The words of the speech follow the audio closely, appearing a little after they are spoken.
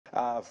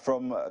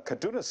From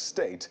Kaduna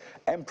State,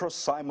 Emperor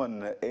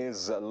Simon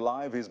is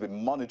live. He's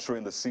been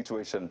monitoring the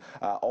situation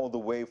all the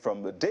way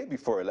from the day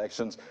before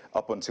elections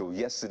up until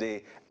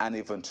yesterday and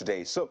even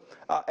today. So,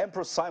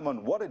 Emperor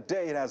Simon, what a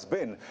day it has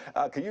been.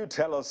 Can you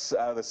tell us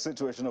the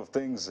situation of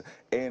things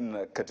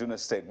in Kaduna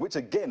State, which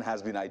again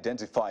has been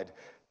identified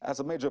as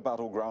a major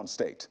battleground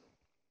state?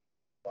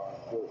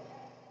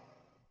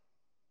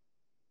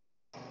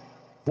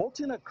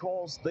 Voting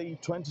across the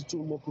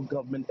 22 local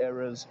government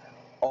areas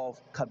of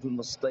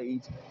Kaduna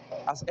State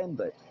has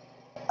ended,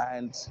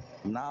 and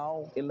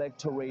now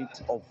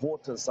electorate of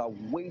voters are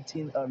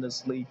waiting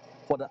earnestly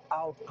for the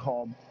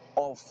outcome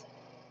of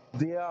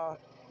their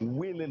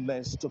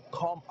willingness to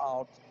come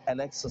out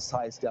and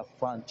exercise their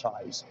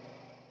franchise.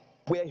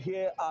 We're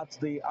here at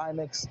the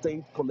INEC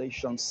State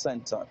Collation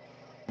Center,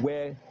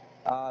 where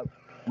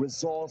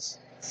results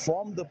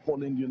from the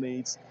polling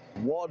units,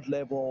 ward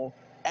level,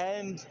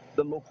 and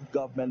the local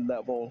government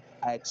level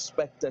are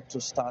expected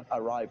to start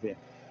arriving.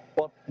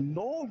 But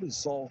no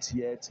result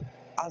yet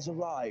has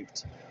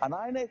arrived. And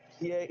INEC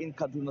here in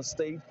Kaduna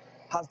State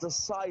has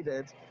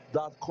decided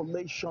that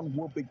collation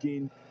will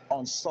begin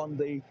on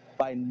Sunday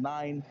by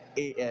 9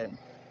 a.m.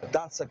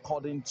 That's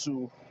according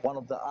to one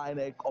of the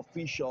INEC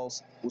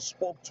officials who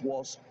spoke to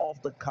us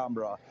off the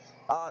camera.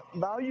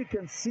 Now you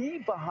can see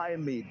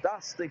behind me,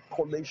 that's the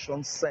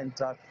collation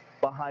center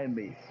behind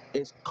me.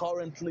 It's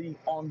currently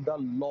under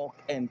lock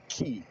and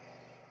key,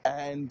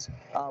 and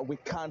we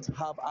can't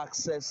have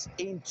access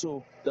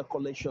into the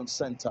collation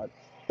center.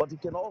 But you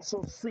can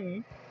also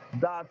see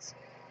that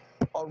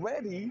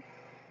already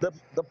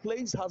the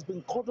place has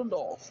been cordoned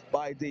off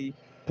by the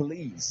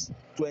police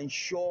to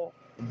ensure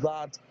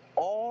that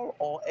all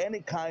or any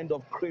kind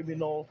of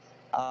criminal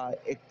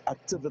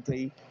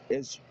activity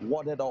is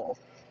warded off.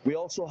 We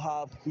also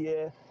have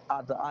here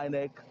at the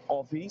INEC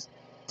office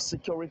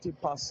security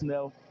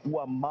personnel who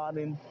are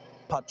manning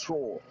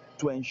patrol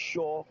to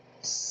ensure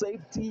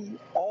safety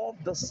of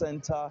the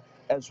center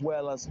as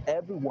well as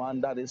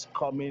everyone that is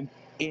coming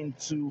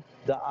into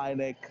the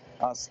INEC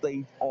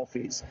state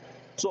office.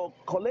 So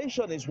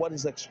collation is what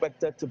is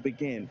expected to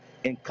begin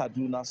in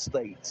Kaduna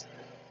State.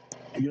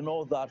 You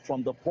know that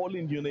from the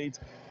polling unit,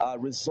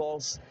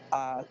 results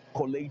are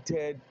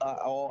collated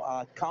or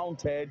are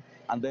counted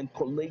and then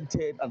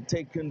collated and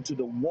taken to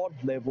the ward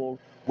level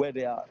where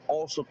they are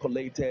also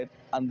collated,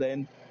 and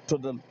then to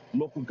the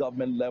local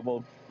government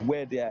level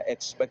where they are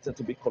expected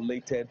to be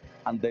collated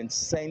and then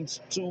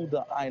sent to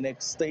the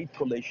INEC State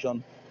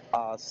Collation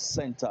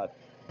Center.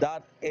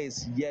 That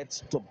is yet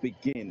to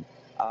begin.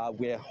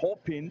 We're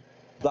hoping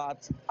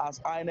that, as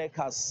INEC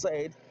has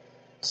said,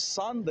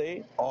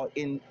 Sunday or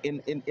in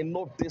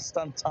no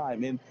distant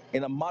time,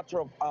 in a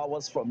matter of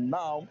hours from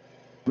now,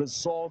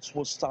 results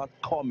will start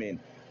coming.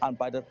 And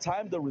by the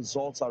time the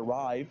results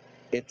arrive,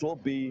 it will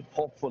be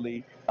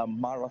hopefully a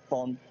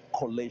marathon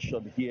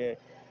collation here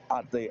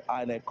at the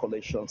INEC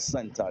Collation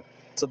Center.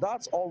 So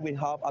that's all we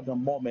have at the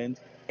moment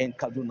in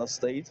Kaduna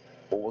State.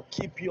 But we'll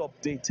keep you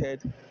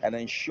updated and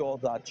ensure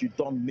that you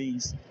don't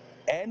miss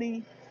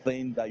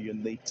anything that you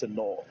need to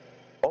know.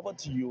 Over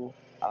to you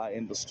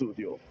in the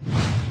studio.